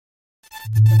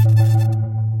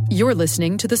You're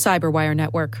listening to the Cyberwire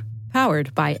Network,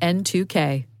 powered by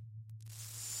N2K.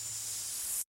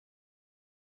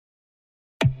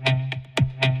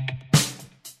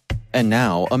 And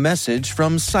now, a message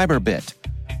from Cyberbit.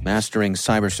 Mastering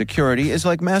cybersecurity is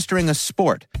like mastering a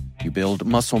sport. You build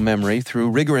muscle memory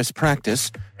through rigorous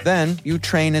practice, then you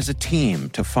train as a team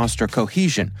to foster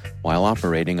cohesion while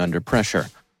operating under pressure.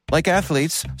 Like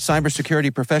athletes,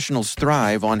 cybersecurity professionals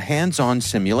thrive on hands-on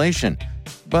simulation.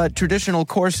 But traditional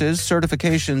courses,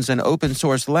 certifications, and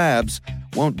open-source labs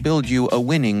won't build you a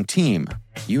winning team.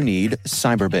 You need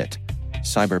Cyberbit.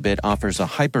 Cyberbit offers a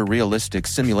hyper-realistic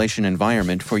simulation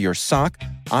environment for your SOC,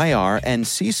 IR, and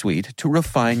C-suite to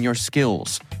refine your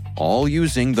skills, all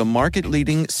using the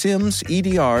market-leading SIMs,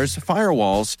 EDRs,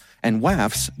 firewalls, and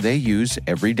WAFs they use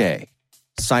every day.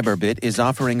 Cyberbit is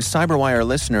offering Cyberwire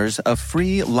listeners a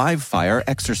free live-fire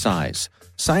exercise.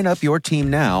 Sign up your team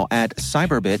now at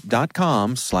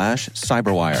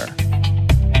cyberbit.com/cyberwire.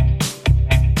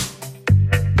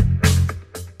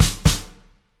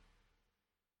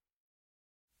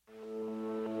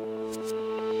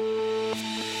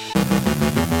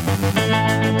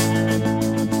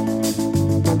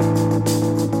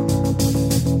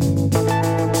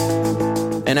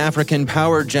 An African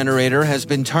power generator has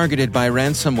been targeted by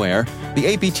ransomware.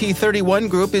 The APT-31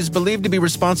 group is believed to be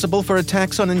responsible for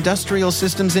attacks on industrial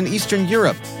systems in Eastern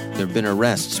Europe. There have been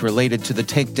arrests related to the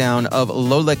takedown of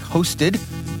LolekHosted.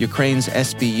 Ukraine's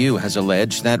SBU has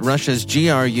alleged that Russia's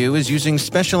GRU is using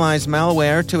specialized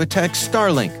malware to attack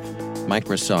Starlink.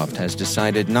 Microsoft has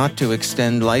decided not to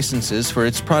extend licenses for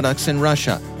its products in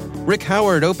Russia. Rick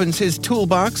Howard opens his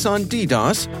toolbox on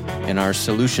DDoS. In our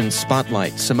Solutions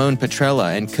Spotlight, Simone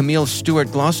Petrella and Camille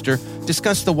Stewart-Gloucester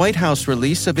discuss the White House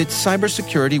release of its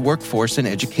cybersecurity workforce and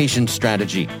education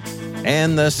strategy.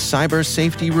 And the Cyber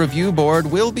Safety Review Board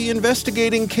will be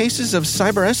investigating cases of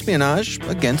cyberespionage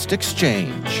against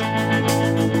Exchange.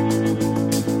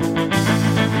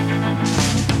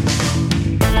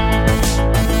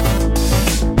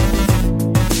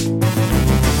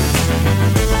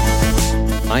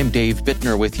 I'm Dave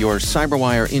Bittner with your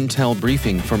Cyberwire Intel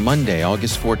briefing for Monday,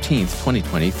 August 14th,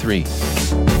 2023.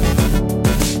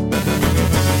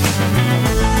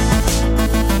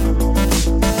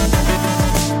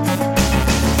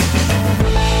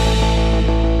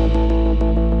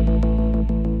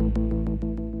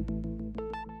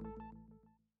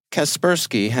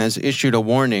 Kaspersky has issued a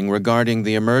warning regarding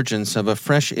the emergence of a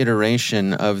fresh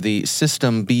iteration of the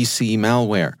System BC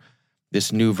malware.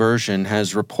 This new version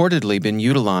has reportedly been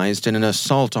utilized in an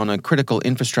assault on a critical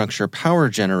infrastructure power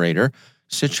generator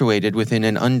situated within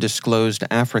an undisclosed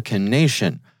African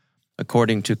nation.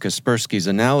 According to Kaspersky's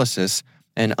analysis,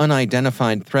 an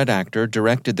unidentified threat actor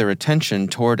directed their attention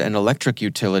toward an electric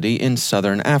utility in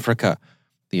southern Africa.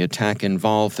 The attack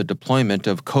involved the deployment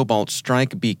of Cobalt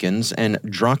Strike beacons and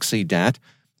DroxyDat,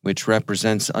 which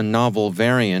represents a novel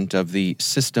variant of the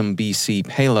System BC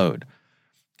payload.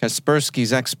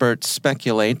 Kaspersky's experts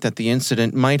speculate that the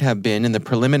incident might have been in the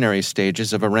preliminary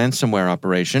stages of a ransomware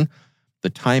operation.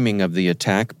 The timing of the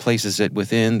attack places it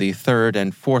within the third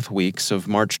and fourth weeks of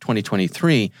March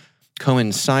 2023,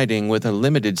 coinciding with a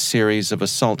limited series of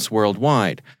assaults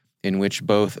worldwide, in which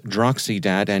both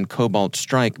DroxyDat and Cobalt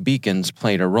Strike beacons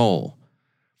played a role.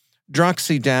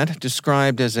 DroxyDat,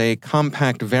 described as a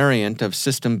compact variant of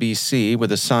System BC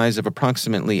with a size of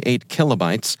approximately 8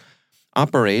 kilobytes,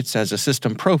 operates as a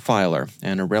system profiler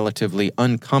and a relatively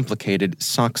uncomplicated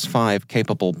SOC 5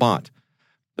 capable bot.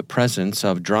 The presence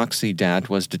of DroxyDat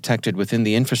was detected within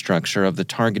the infrastructure of the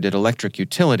targeted electric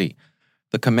utility.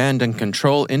 The command and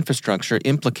control infrastructure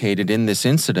implicated in this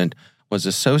incident was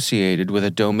associated with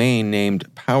a domain named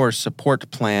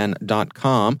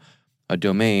powersupportplan.com, a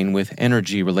domain with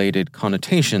energy-related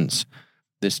connotations.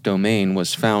 This domain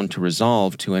was found to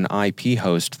resolve to an IP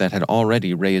host that had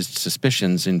already raised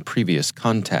suspicions in previous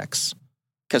contexts.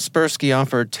 Kaspersky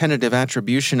offered tentative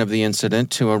attribution of the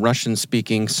incident to a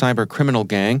Russian-speaking cybercriminal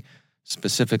gang,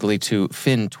 specifically to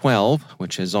Fin12,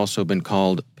 which has also been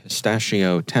called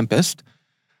Pistachio Tempest.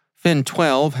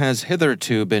 Fin12 has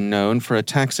hitherto been known for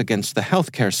attacks against the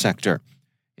healthcare sector.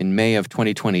 In May of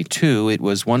 2022, it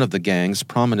was one of the gangs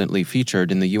prominently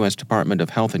featured in the U.S. Department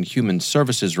of Health and Human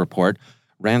Services report,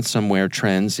 Ransomware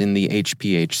Trends in the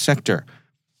HPH Sector.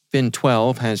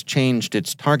 Fin12 has changed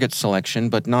its target selection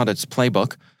but not its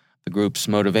playbook. The group's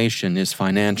motivation is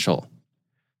financial.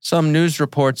 Some news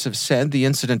reports have said the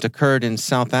incident occurred in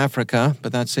South Africa,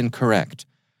 but that's incorrect.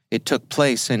 It took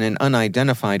place in an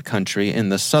unidentified country in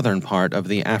the southern part of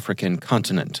the African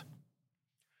continent.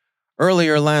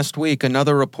 Earlier last week,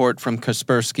 another report from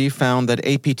Kaspersky found that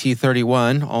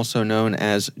APT-31, also known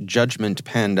as Judgment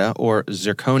Panda or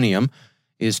Zirconium,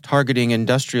 is targeting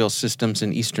industrial systems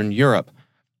in Eastern Europe.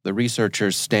 The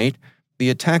researchers state, the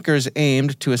attackers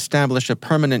aimed to establish a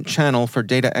permanent channel for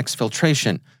data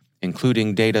exfiltration,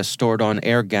 including data stored on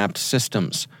air-gapped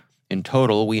systems. In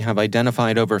total, we have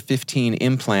identified over 15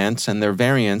 implants and their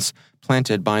variants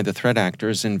planted by the threat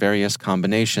actors in various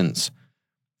combinations.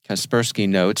 Kaspersky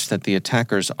notes that the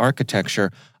attacker's architecture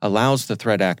allows the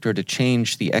threat actor to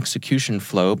change the execution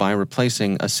flow by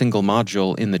replacing a single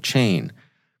module in the chain.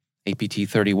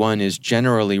 APT-31 is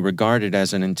generally regarded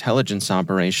as an intelligence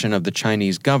operation of the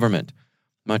Chinese government.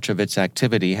 Much of its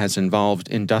activity has involved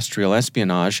industrial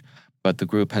espionage, but the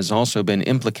group has also been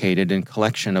implicated in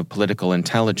collection of political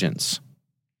intelligence.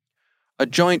 A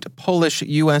joint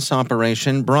Polish-U.S.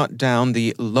 operation brought down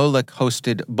the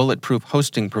LolekHosted bulletproof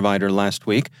hosting provider last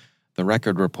week, the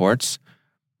Record reports.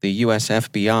 The U.S.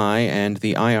 FBI and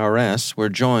the IRS were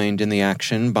joined in the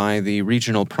action by the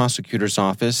Regional Prosecutor's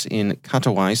Office in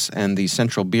Katowice and the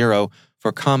Central Bureau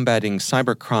for Combating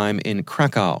Cybercrime in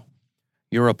Krakow.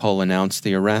 Europol announced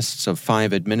the arrests of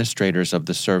 5 administrators of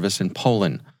the service in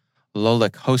Poland.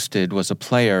 LolekHosted was a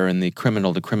player in the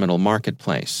criminal-to-criminal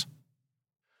marketplace.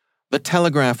 The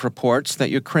Telegraph reports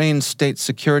that Ukraine's State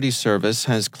Security Service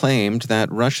has claimed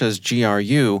that Russia's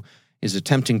GRU is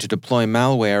attempting to deploy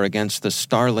malware against the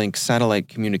Starlink satellite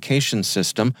communications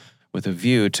system with a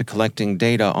view to collecting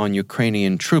data on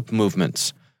Ukrainian troop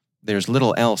movements. There's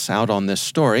little else out on this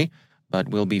story, but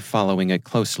we'll be following it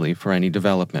closely for any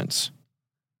developments.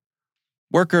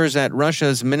 Workers at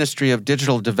Russia's Ministry of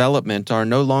Digital Development are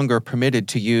no longer permitted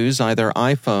to use either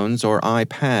iPhones or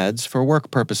iPads for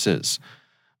work purposes.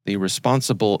 The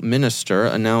responsible minister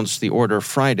announced the order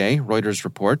Friday, Reuters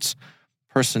reports.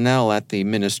 Personnel at the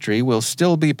ministry will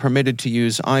still be permitted to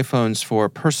use iPhones for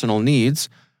personal needs,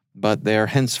 but they're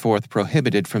henceforth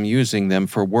prohibited from using them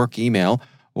for work email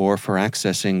or for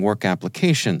accessing work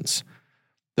applications.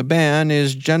 The ban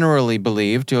is generally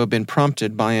believed to have been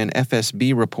prompted by an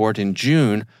FSB report in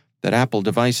June that Apple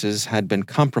devices had been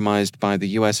compromised by the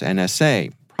U.S.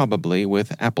 NSA, probably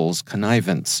with Apple's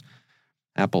connivance.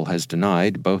 Apple has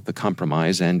denied both the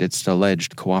compromise and its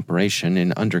alleged cooperation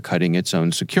in undercutting its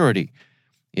own security.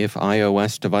 If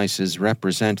iOS devices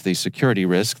represent the security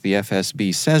risk the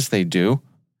FSB says they do,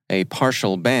 a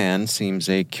partial ban seems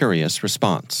a curious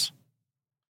response.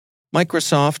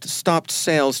 Microsoft stopped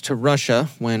sales to Russia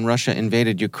when Russia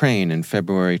invaded Ukraine in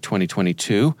February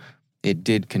 2022. It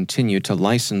did continue to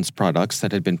license products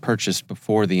that had been purchased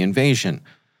before the invasion.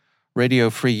 Radio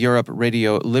Free Europe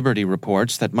Radio Liberty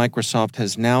reports that Microsoft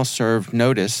has now served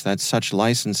notice that such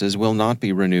licenses will not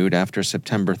be renewed after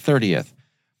September 30th.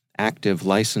 Active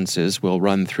licenses will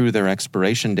run through their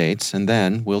expiration dates and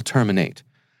then will terminate.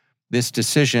 This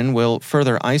decision will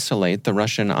further isolate the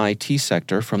Russian IT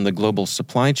sector from the global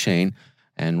supply chain,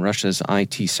 and Russia's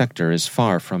IT sector is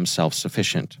far from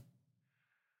self-sufficient.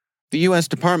 The U.S.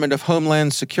 Department of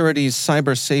Homeland Security's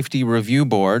Cyber Safety Review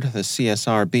Board, the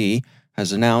CSRB,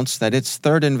 has announced that its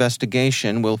third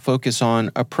investigation will focus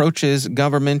on approaches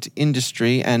government,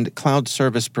 industry, and cloud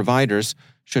service providers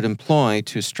should employ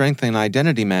to strengthen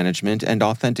identity management and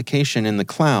authentication in the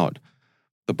cloud.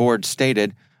 The board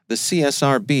stated, the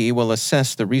CSRB will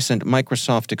assess the recent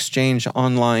Microsoft Exchange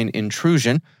online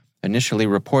intrusion, initially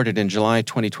reported in July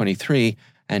 2023,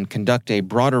 and conduct a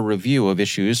broader review of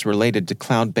issues related to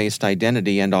cloud-based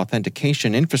identity and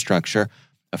authentication infrastructure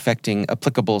affecting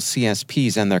applicable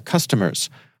CSPs and their customers.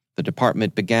 The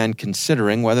department began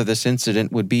considering whether this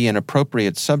incident would be an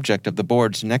appropriate subject of the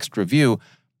board's next review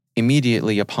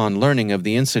immediately upon learning of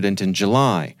the incident in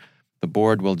July. The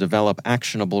board will develop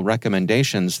actionable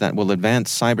recommendations that will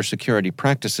advance cybersecurity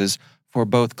practices for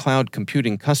both cloud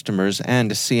computing customers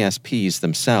and CSPs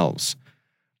themselves.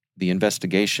 The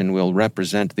investigation will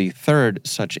represent the third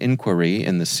such inquiry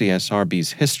in the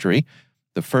CSRB's history.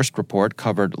 The first report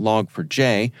covered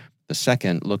Log4j, the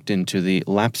second looked into the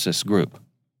Lapsus Group.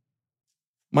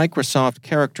 Microsoft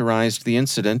characterized the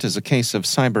incident as a case of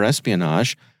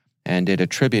cyberespionage, and it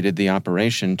attributed the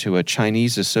operation to a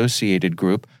Chinese-associated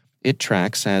group it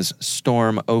tracks as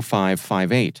Storm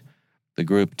 0558. The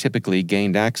group typically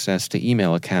gained access to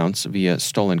email accounts via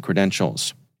stolen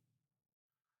credentials.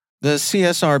 The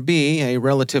CSRB, a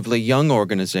relatively young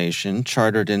organization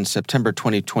chartered in September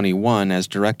 2021 as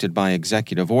directed by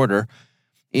executive order,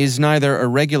 is neither a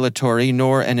regulatory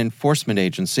nor an enforcement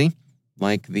agency.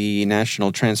 Like the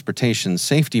National Transportation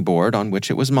Safety Board on which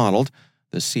it was modeled,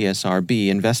 the CSRB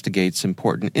investigates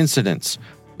important incidents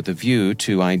with a view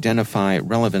to identify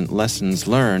relevant lessons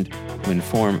learned to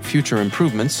inform future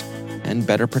improvements and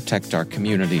better protect our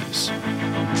communities.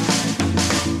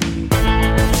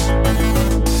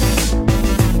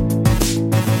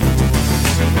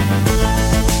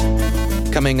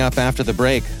 Coming up after the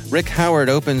break, Rick Howard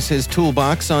opens his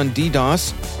toolbox on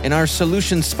DDoS. In our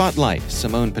Solution Spotlight,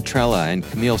 Simone Petrella and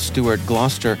Camille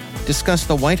Stewart-Gloucester discuss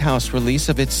the White House release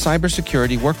of its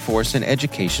cybersecurity workforce and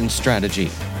education strategy.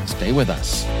 Stay with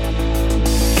us.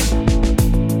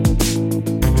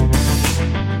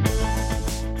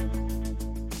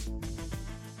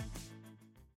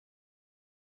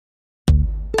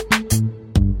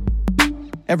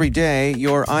 Every day,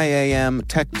 your IAM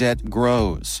tech debt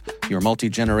grows. Your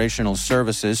multi-generational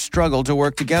services struggle to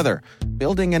work together.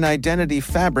 Building an identity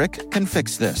fabric can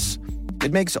fix this.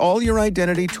 It makes all your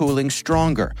identity tooling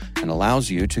stronger and allows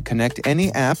you to connect any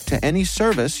app to any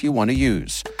service you want to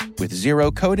use, with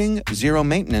zero coding, zero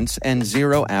maintenance, and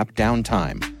zero app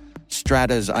downtime.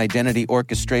 Strata's identity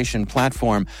orchestration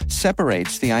platform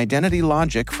separates the identity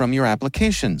logic from your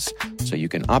applications, so you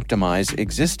can optimize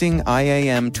existing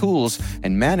IAM tools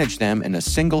and manage them in a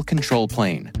single control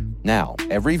plane. Now,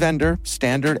 every vendor,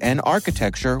 standard, and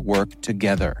architecture work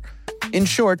together. In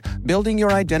short, building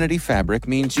your identity fabric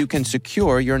means you can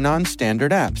secure your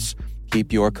non-standard apps,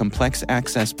 keep your complex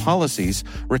access policies,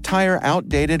 retire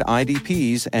outdated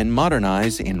IDPs, and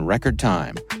modernize in record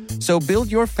time. So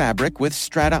build your fabric with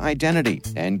Strata Identity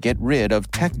and get rid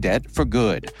of tech debt for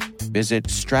good.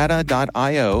 Visit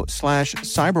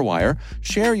strata.io/cyberwire,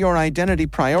 share your identity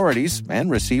priorities, and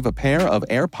receive a pair of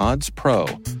AirPods Pro.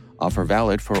 Offer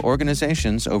valid for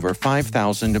organizations over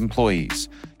 5,000 employees.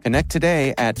 Connect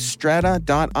today at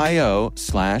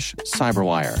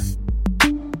strata.io/cyberwire.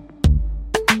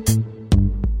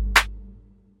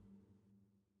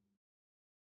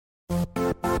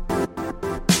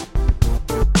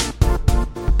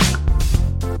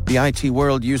 The IT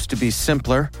world used to be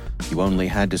simpler. You only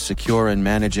had to secure and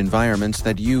manage environments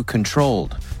that you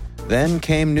controlled. Then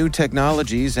came new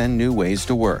technologies and new ways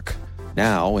to work.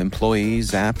 Now,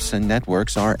 employees, apps, and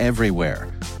networks are everywhere.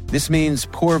 This means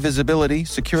poor visibility,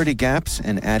 security gaps,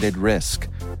 and added risk.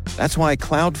 That's why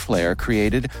Cloudflare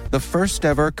created the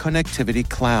first-ever connectivity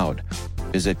cloud.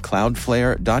 Visit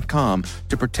cloudflare.com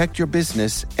to protect your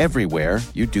business everywhere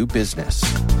you do business.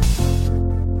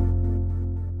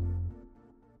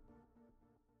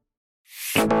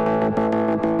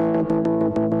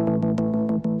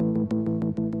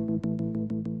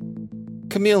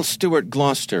 Camille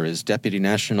Stewart-Gloucester is Deputy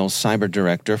National Cyber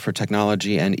Director for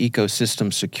Technology and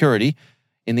Ecosystem Security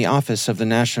in the Office of the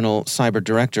National Cyber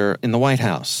Director in the White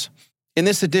House. In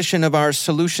this edition of our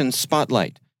Solution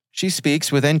Spotlight, she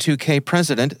speaks with N2K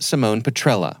President Simone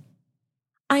Petrella.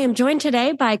 I am joined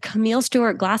today by Camille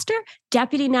Stewart-Gloucester,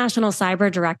 Deputy National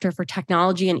Cyber Director for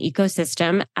Technology and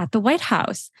Ecosystem at the White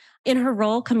House. In her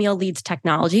role, Camille leads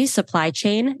technology, supply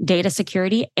chain, data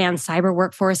security, and cyber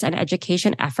workforce and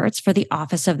education efforts for the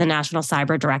Office of the National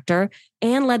Cyber Director,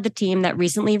 and led the team that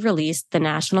recently released the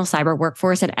National Cyber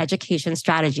Workforce and Education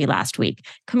Strategy last week.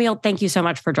 Camille, thank you so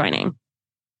much for joining.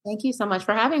 Thank you so much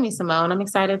for having me, Simone. I'm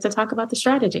excited to talk about the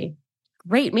strategy.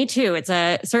 Great. Me too. It's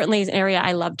certainly an area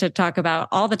I love to talk about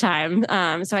all the time.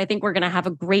 So I think we're going to have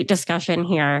a great discussion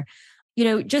here.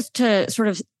 Just to sort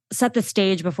of set the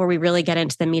stage before we really get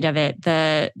into the meat of it,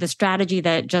 the strategy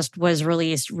that just was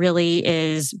released really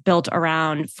is built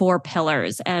around 4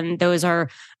 pillars. And those are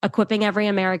equipping every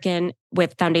American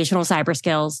with foundational cyber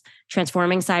skills,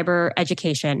 transforming cyber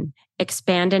education,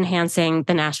 expand enhancing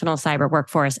the national cyber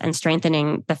workforce, and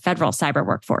strengthening the federal cyber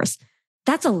workforce.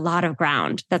 That's a lot of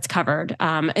ground that's covered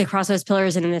across those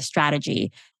pillars and in this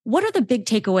strategy. What are the big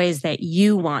takeaways that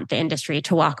you want the industry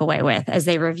to walk away with as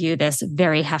they review this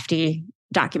very hefty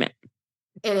document?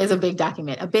 It is a big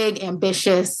document, a big,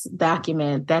 ambitious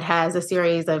document that has a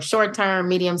series of short-term,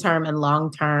 medium-term, and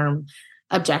long-term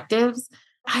objectives.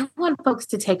 I want folks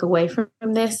to take away from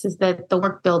this is that the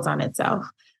work builds on itself.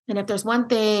 And if there's one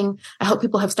thing I hope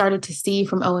people have started to see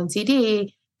from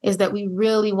ONCD is that we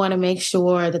really want to make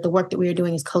sure that the work that we are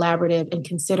doing is collaborative and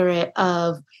considerate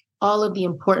of all of the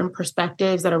important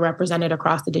perspectives that are represented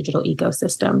across the digital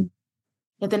ecosystem.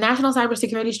 If the National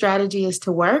Cybersecurity Strategy is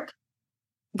to work,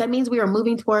 that means we are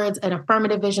moving towards an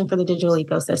affirmative vision for the digital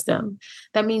ecosystem.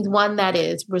 That means one that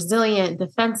is resilient,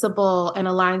 defensible, and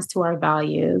aligns to our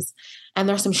values. And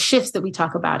there's some shifts that we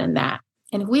talk about in that.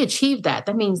 And if we achieve that,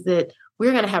 that means that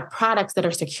we're going to have products that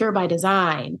are secure by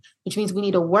design, which means we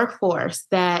need a workforce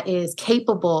that is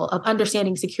capable of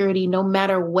understanding security no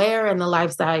matter where in the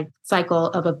life cycle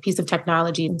of a piece of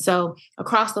technology. And so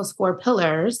across those 4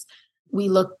 pillars, we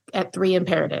look at 3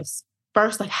 imperatives.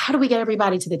 First, how do we get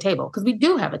everybody to the table? Because we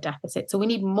do have a deficit. So we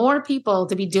need more people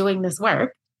to be doing this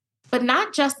work. but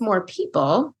not just more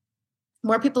people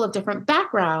of different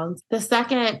backgrounds. The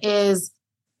second is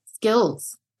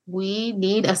skills. We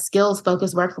need a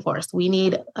skills-focused workforce. We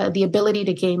need the ability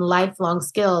to gain lifelong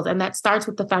skills. And that starts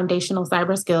with the foundational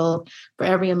cyber skills for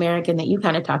every American that you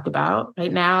kind of talked about.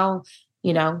 Right now,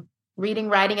 reading,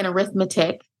 writing, and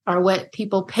arithmetic are what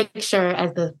people picture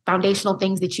as the foundational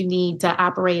things that you need to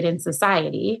operate in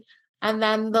society. And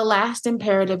then the last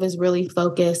imperative is really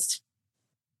focused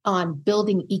on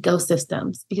building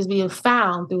ecosystems, because we have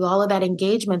found through all of that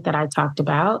engagement that I talked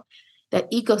about,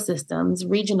 that ecosystems,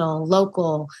 regional,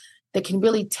 local, that can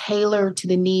really tailor to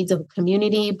the needs of a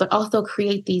community, but also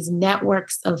create these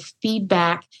networks of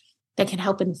feedback that can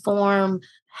help inform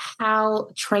how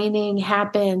training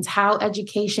happens, how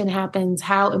education happens,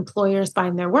 how employers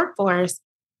find their workforce,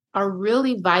 are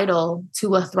really vital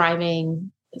to a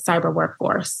thriving cyber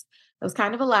workforce. It was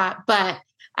kind of a lot, but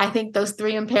I think those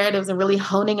three imperatives are really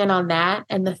honing in on that,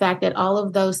 and the fact that all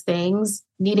of those things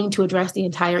needing to address the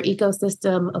entire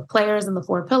ecosystem of players and the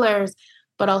 4 pillars,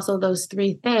 but also those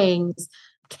 3 things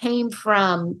came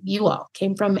from you all,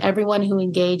 came from everyone who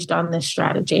engaged on this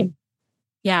strategy.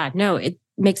 Yeah, no, it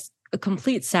makes a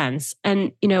complete sense.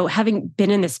 And, having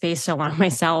been in this space so long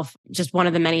myself, just one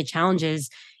of the many challenges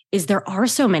is there are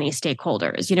so many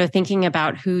stakeholders, thinking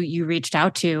about who you reached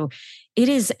out to. It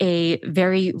is a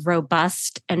very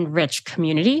robust and rich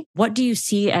community. What do you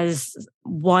see as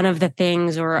one of the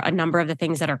things or a number of the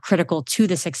things that are critical to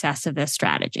the success of this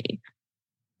strategy?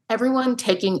 Everyone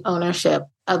taking ownership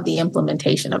of the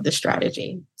implementation of the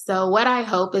strategy. So what I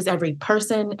hope is every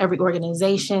person, every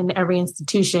organization, every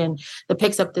institution that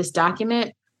picks up this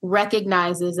document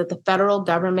recognizes that the federal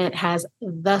government has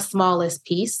the smallest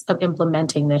piece of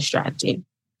implementing this strategy.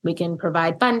 We can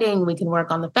provide funding, we can work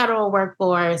on the federal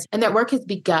workforce, and that work has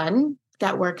begun.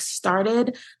 That work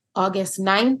started August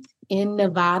 9th in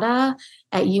Nevada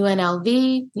at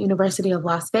UNLV, University of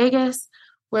Las Vegas,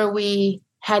 where we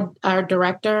had our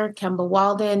director, Kemba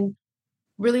Walden,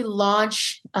 really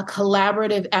launch a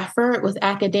collaborative effort with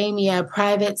academia,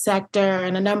 private sector,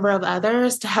 and a number of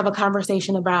others to have a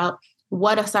conversation about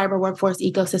what a cyber workforce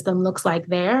ecosystem looks like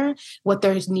there, what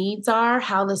their needs are,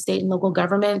 how the state and local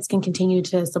governments can continue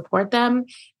to support them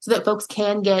so that folks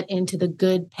can get into the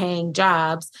good paying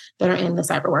jobs that are in the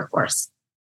cyber workforce.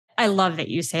 I love that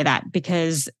you say that,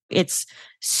 because it's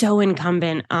so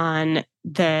incumbent on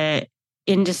the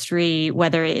industry,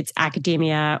 whether it's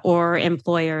academia or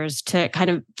employers, to kind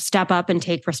of step up and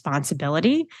take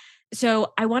responsibility.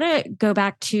 So I want to go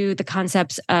back to the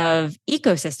concepts of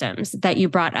ecosystems that you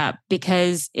brought up,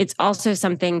 because it's also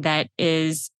something that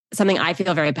is something I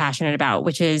feel very passionate about,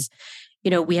 which is,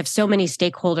 we have so many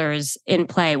stakeholders in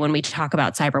play when we talk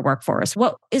about cyber workforce.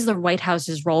 What is the White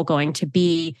House's role going to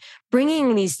be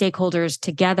bringing these stakeholders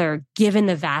together, given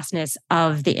the vastness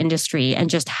of the industry and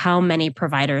just how many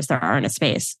providers there are in a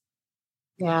space?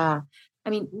 Yeah.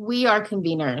 We are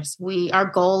conveners. Our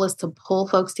goal is to pull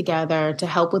folks together to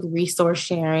help with resource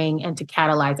sharing and to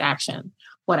catalyze action.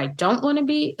 What I don't want to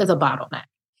be is a bottleneck.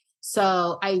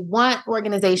 So I want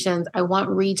organizations, I want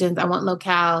regions, I want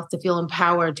locales to feel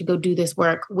empowered to go do this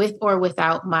work with or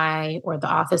without my or the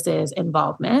office's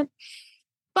involvement.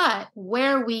 But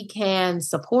where we can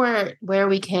support, where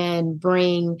we can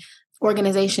bring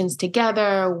organizations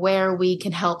together, where we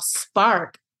can help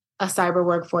spark a cyber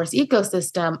workforce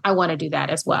ecosystem, I want to do that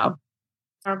as well.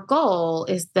 Our goal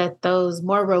is that those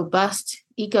more robust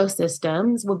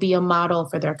ecosystems will be a model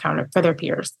for their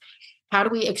peers. How do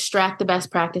we extract the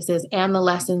best practices and the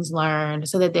lessons learned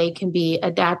so that they can be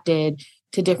adapted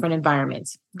to different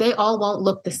environments? They all won't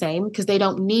look the same because they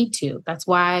don't need to. That's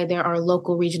why there are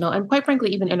local, regional, and quite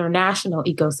frankly, even international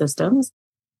ecosystems,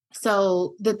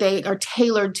 so that they are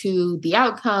tailored to the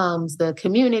outcomes, the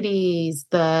communities,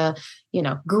 the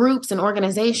groups and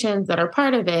organizations that are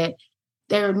part of it.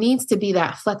 There needs to be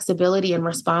that flexibility and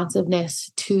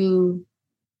responsiveness to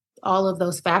all of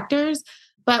those factors.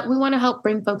 But we want to help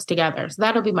bring folks together. So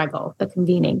that'll be my goal, the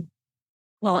convening.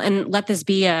 Well, and let this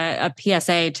be a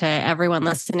PSA to everyone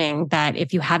listening that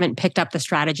if you haven't picked up the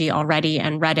strategy already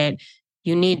and read it,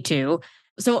 you need to.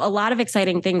 So a lot of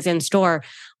exciting things in store.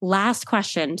 Last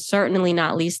question, certainly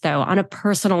not least though, on a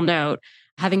personal note,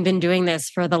 having been doing this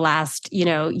for the last,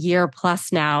 year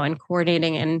plus now and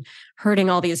coordinating and herding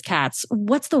all these cats,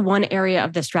 what's the one area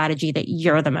of the strategy that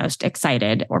you're the most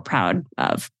excited or proud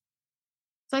of?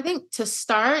 So I think to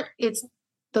start, it's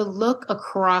the look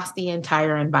across the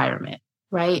entire environment,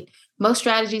 right? most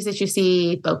strategies that you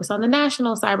see focus on the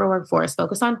national cyber workforce,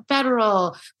 focus on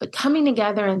federal, but coming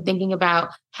together and thinking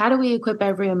about how do we equip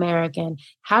every American?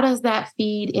 How does that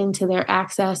feed into their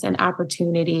access and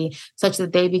opportunity such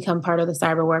that they become part of the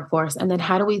cyber workforce? And then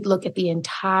how do we look at the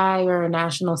entire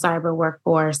national cyber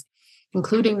workforce,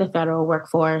 including the federal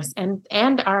workforce and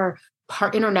our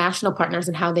international partners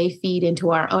and how they feed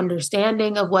into our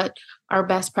understanding of what our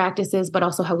best practices, but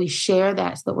also how we share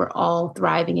that so that we're all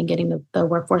thriving and getting the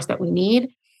workforce that we need.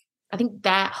 I think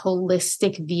that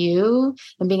holistic view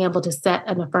and being able to set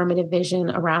an affirmative vision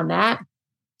around that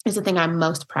is the thing I'm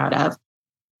most proud of.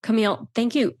 Camille,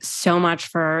 thank you so much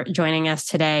for joining us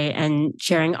today and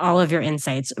sharing all of your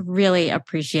insights. Really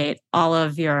appreciate all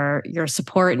of your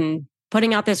support and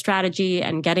putting out this strategy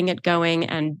and getting it going.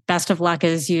 And best of luck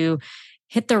as you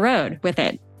hit the road with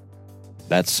it.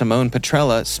 That's Simone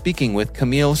Petrella speaking with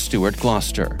Camille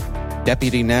Stewart-Gloucester,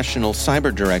 Deputy National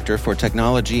Cyber Director for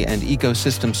Technology and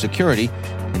Ecosystem Security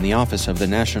in the Office of the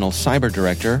National Cyber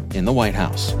Director in the White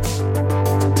House.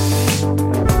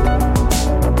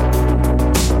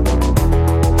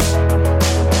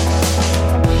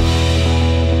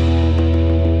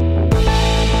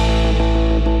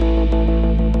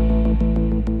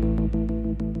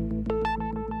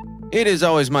 It is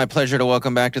always my pleasure to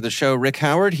welcome back to the show Rick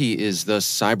Howard. He is the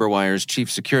CyberWire's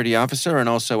Chief Security Officer and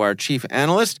also our Chief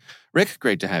Analyst. Rick,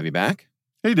 great to have you back.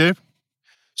 Hey, Dave.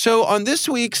 So on this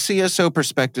week's CSO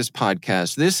Perspectives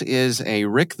podcast, this is a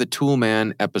Rick the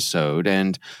Toolman episode,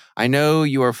 and I know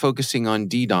you are focusing on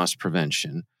DDoS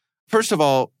prevention. First of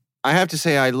all, I have to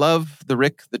say I love the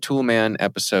Rick the Toolman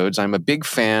episodes. I'm a big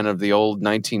fan of the old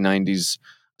 1990s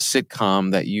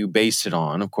sitcom that you base it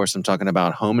on. Of course, I'm talking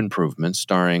about Home Improvement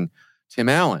starring Tim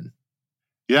Allen.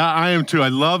 Yeah, I am too. I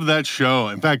love that show.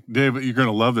 In fact, Dave, you're going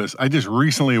to love this. I just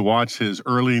recently watched his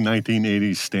early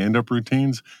 1980s stand-up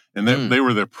routines, and they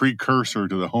were the precursor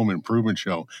to the Home Improvement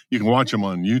show. You can watch them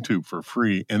on YouTube for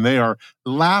free, and they are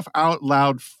laugh out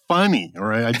loud funny, all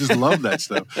right? I just love that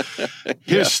stuff.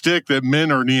 His stick that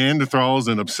men are Neanderthals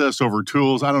and obsess over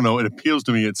tools, I don't know, it appeals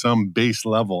to me at some base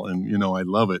level, and, I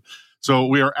love it. So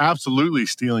we are absolutely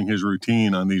stealing his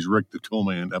routine on these Rick the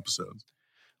Toolman episodes.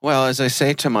 Well, as I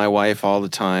say to my wife all the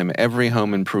time, every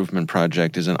home improvement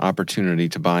project is an opportunity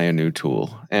to buy a new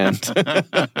tool. And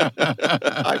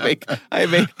I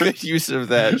make good use of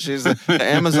that. The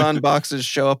Amazon boxes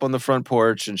show up on the front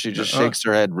porch and she just shakes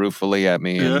her head ruefully at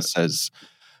me and says,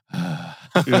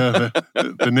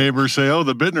 the neighbors say, "Oh,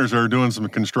 the Bittners are doing some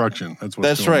construction."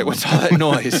 That's right. What's all that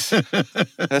noise?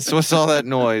 What's all that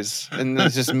noise? And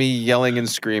it's just me yelling and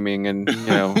screaming and,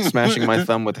 smashing my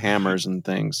thumb with hammers and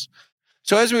things.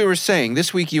 So as we were saying,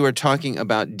 this week you were talking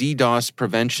about DDoS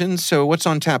prevention. So what's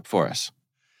on tap for us?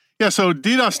 Yeah, so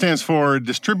DDoS stands for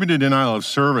Distributed Denial of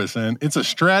Service, and it's a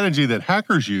strategy that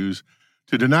hackers use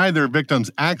to deny their victims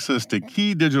access to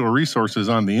key digital resources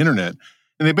on the internet.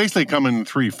 And they basically come in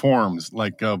three forms,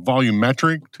 like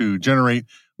volumetric, to generate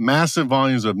massive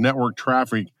volumes of network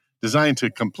traffic designed to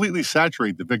completely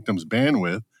saturate the victim's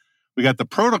bandwidth. We got the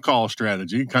protocol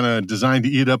strategy, kind of designed to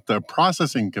eat up the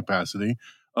processing capacity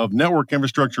of network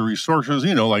infrastructure resources,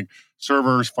 like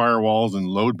servers, firewalls, and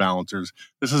load balancers.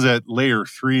 This is at layer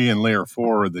 3 and layer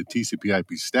 4 of the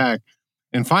TCP/IP stack.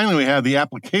 And finally, we have the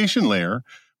application layer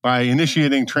by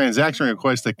initiating transaction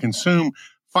requests that consume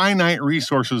finite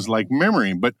resources like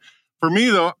memory. But for me,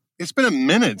 though, it's been a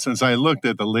minute since I looked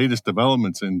at the latest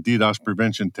developments in DDoS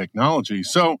prevention technology.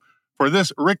 So for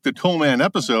this Rick the Toolman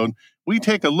episode, we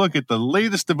take a look at the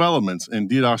latest developments in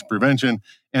DDoS prevention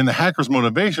and the hackers'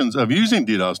 motivations of using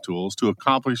DDoS tools to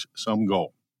accomplish some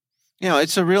goal.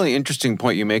 It's a really interesting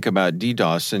point you make about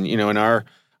DDoS. And, in our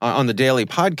on the daily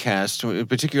podcast,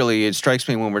 particularly, it strikes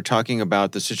me when we're talking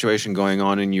about the situation going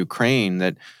on in Ukraine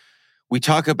that we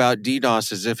talk about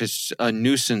DDoS as if it's a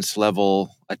nuisance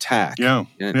level attack. Yeah.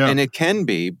 And it can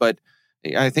be, but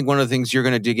I think one of the things you're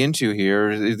going to dig into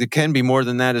here, it can be more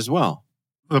than that as well.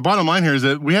 The bottom line here is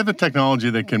that we have the technology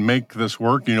that can make this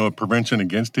work, prevention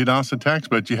against DDoS attacks,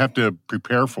 but you have to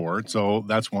prepare for it. So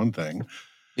that's one thing.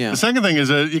 Yeah. The second thing is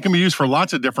that it can be used for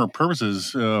lots of different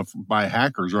purposes by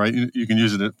hackers, right? You can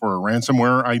use it for a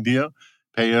ransomware idea,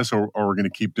 pay us, or we're going to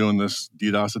keep doing this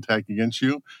DDoS attack against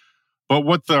you. But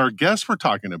what our guests were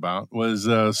talking about was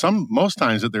most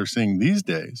times that they're seeing these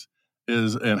days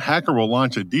is a hacker will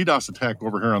launch a DDoS attack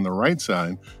over here on the right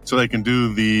side so they can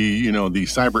do the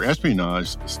cyber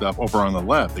espionage stuff over on the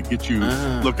left. They get you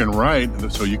looking right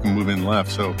so you can move in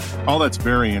left. So all that's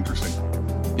very interesting.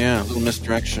 Yeah, a little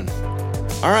misdirection.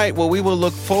 All right, well, we will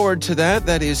look forward to that.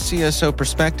 That is CSO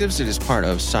Perspectives. It is part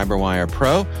of CyberWire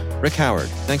Pro. Rick Howard,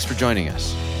 thanks for joining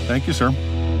us. Thank you, sir.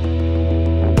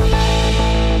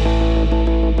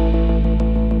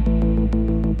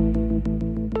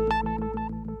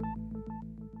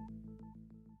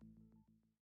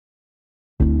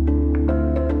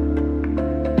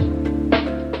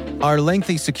 Are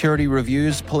lengthy security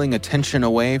reviews pulling attention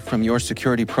away from your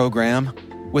security program?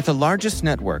 With the largest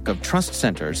network of trust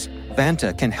centers,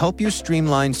 Vanta can help you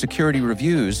streamline security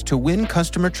reviews to win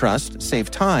customer trust,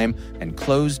 save time, and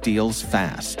close deals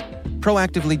fast.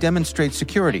 Proactively demonstrate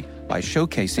security by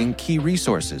showcasing key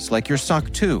resources like your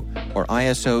SOC 2 or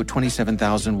ISO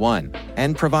 27001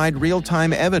 and provide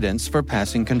real-time evidence for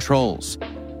passing controls.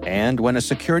 And when a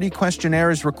security questionnaire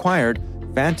is required,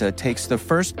 Vanta takes the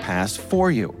first pass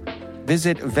for you.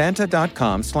 Visit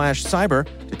vanta.com/cyber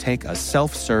to take a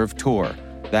self-serve tour.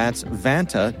 That's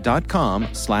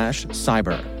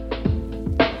vanta.com/cyber.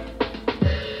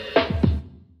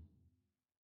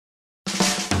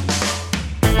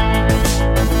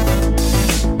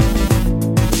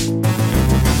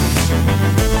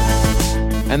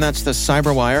 And that's the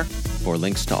Cyberwire. For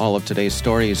links to all of today's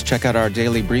stories, check out our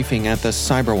daily briefing at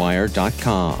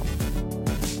thecyberwire.com.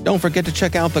 Don't forget to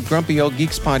check out the Grumpy Old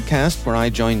Geeks podcast, where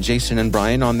I join Jason and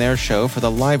Brian on their show for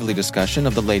the lively discussion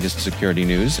of the latest security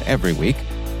news every week.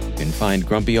 You can find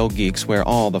Grumpy Old Geeks where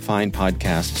all the fine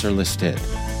podcasts are listed.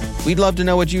 We'd love to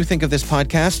know what you think of this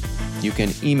podcast. You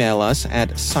can email us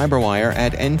at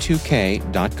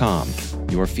cyberwire@n2k.com.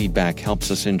 Your feedback helps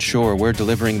us ensure we're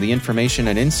delivering the information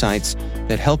and insights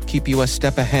that help keep you a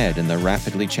step ahead in the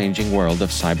rapidly changing world of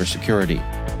cybersecurity.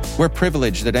 We're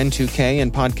privileged that N2K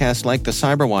and podcasts like The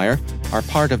Cyberwire are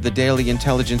part of the daily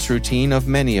intelligence routine of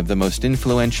many of the most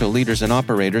influential leaders and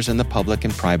operators in the public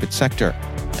and private sector,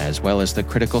 as well as the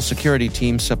critical security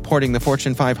teams supporting the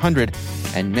Fortune 500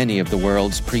 and many of the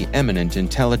world's preeminent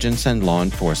intelligence and law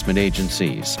enforcement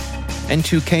agencies.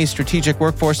 N2K Strategic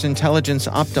Workforce Intelligence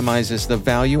optimizes the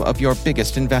value of your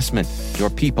biggest investment, your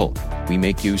people. We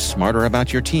make you smarter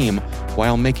about your team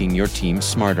while making your team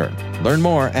smarter. Learn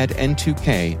more at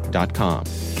n2k.com.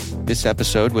 This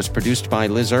episode was produced by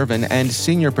Liz Irvin and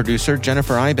senior producer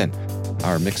Jennifer Iben.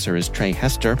 Our mixer is Trey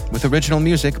Hester, with original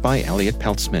music by Elliot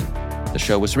Peltzman. The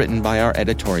show was written by our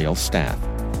editorial staff.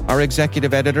 Our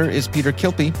executive editor is Peter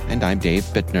Kilpie, and I'm Dave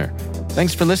Bittner.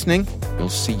 Thanks for listening. We'll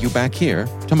see you back here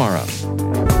tomorrow.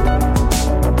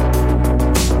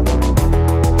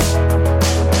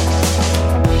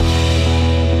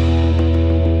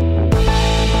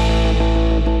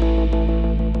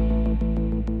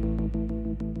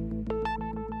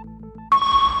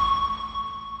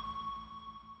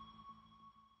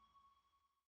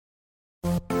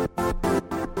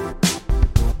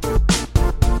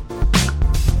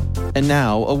 And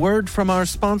now, a word from our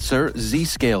sponsor,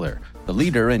 Zscaler, the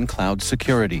leader in cloud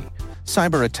security.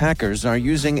 Cyber attackers are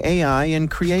using AI in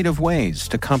creative ways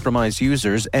to compromise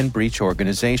users and breach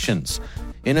organizations.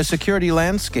 In a security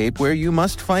landscape where you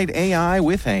must fight AI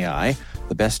with AI,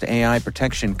 the best AI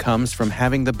protection comes from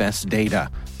having the best data.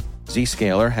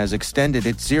 Zscaler has extended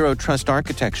its zero-trust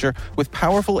architecture with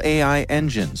powerful AI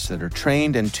engines that are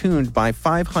trained and tuned by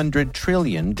 500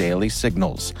 trillion daily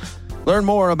signals. Learn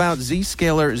more about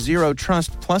Zscaler Zero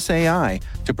Trust Plus AI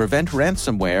to prevent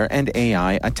ransomware and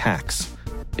AI attacks.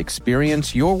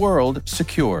 Experience your world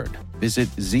secured. Visit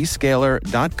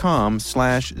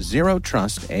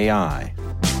zscaler.com/zerotrustai.